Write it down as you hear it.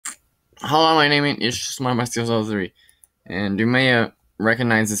Hello, my name is Smart3, and you may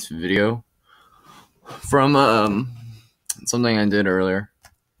recognize this video from something I did earlier.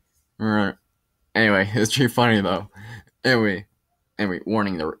 Anyway, it's pretty funny though. Anyway,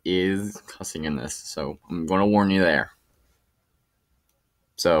 warning: there is cussing in this, so I'm going to warn you there.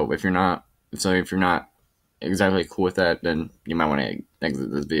 So if you're not exactly cool with that, then you might want to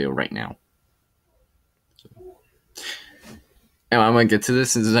exit this video right now. Anyway, I'm gonna get to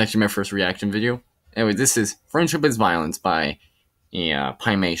this. This is actually my first reaction video. Anyway, this is "Friendship is Violence" by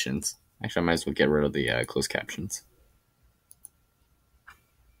Pymations. Actually, I might as well get rid of the closed captions.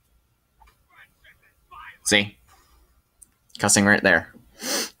 See? Cussing right there.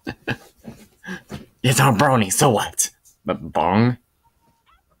 It's our brony, so what? But bong?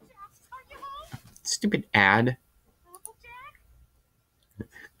 Stupid ad.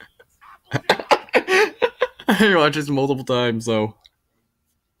 I watched this multiple times, so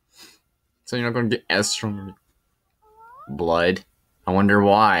you're not gonna get as strong. Blood. I wonder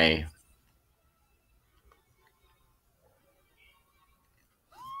why.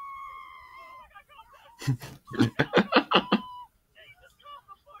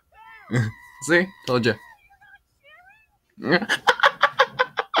 See? Told you.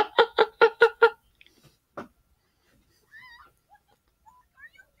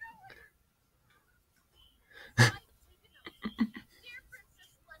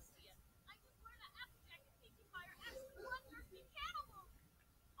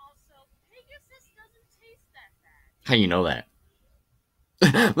 How you know that?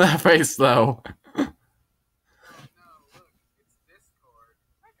 That face, though.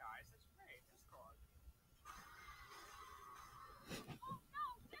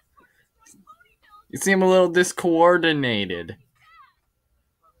 You seem a little discoordinated.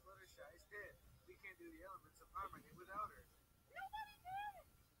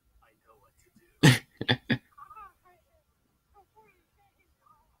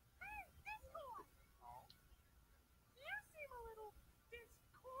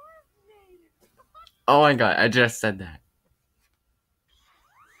 Oh my god, I just said that.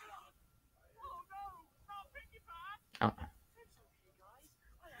 Oh.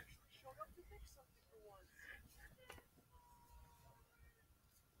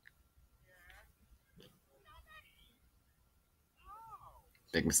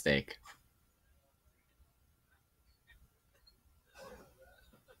 Big mistake.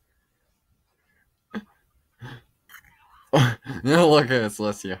 No, look at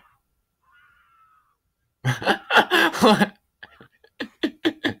Celestia. What?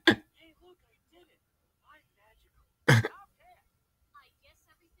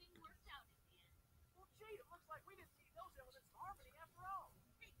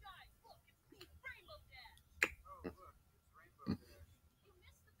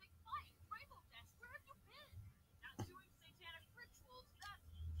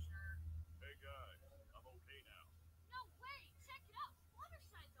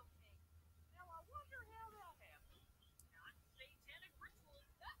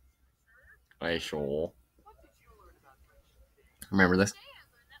 I sure. Remember this?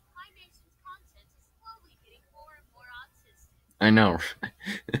 I know.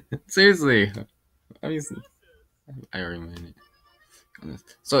 Seriously. Obviously. I already made it.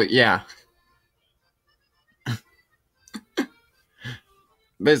 So, yeah.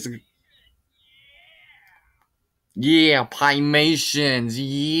 Basically. Yeah, Pymations.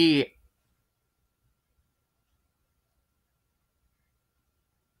 Yeah.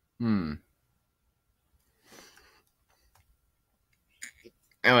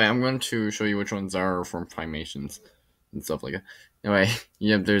 Anyway, I'm going to show you which ones are from Pymations and stuff like that. Anyway,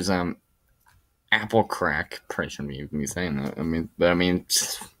 yeah, there's apple crack. Probably shouldn't be me saying that. I mean,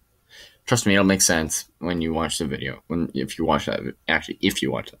 trust me, it'll make sense when you watch the video. If you watch that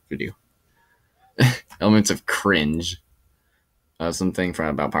video. Elements of cringe. Something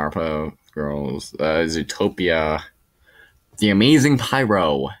from about Powerpuff Girls. Zootopia. The Amazing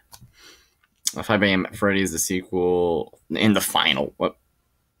Pyro. 5 a.m. Freddy's, the sequel, and the final. What?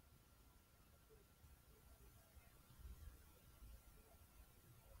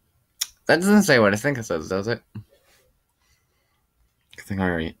 That doesn't say what I think it says, does it? I think I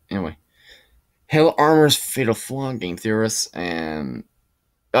already. Anyway. Hell Armor's Fatal Flaw, Game Theorists, and.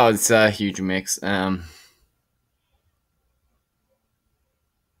 Oh, it's a huge mix. Okay,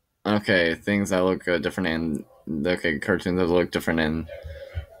 things that look different in. Okay, cartoons that look different in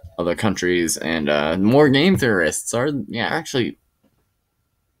other countries, and more Game Theorists are. Yeah, actually.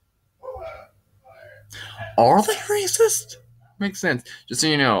 Are they racist? makes sense. Just so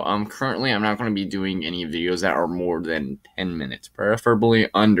you know, currently I'm not going to be doing any videos that are more than 10 minutes, preferably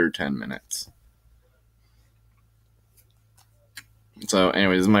under 10 minutes. So,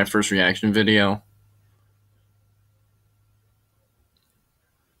 anyway, this is my first reaction video.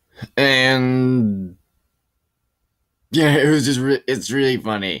 And yeah, it was just it's really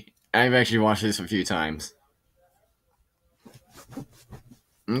funny. I've actually watched this a few times.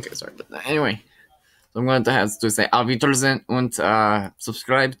 Okay, sorry about that. Anyway, so I'm going to have to say auf Wiedersehen und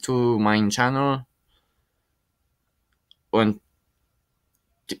subscribe to my channel. Und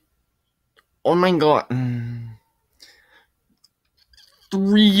oh my god,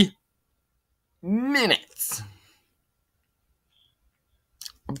 3 minutes.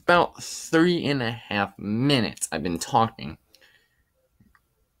 About 3.5 minutes I've been talking.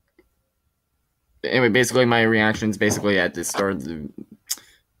 Anyway, basically my reactions basically at the start of the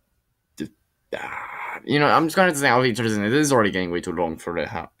I'm just gonna say I'll be this is already getting way too long for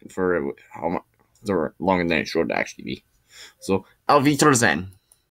how much longer than it should actually be. So I'll be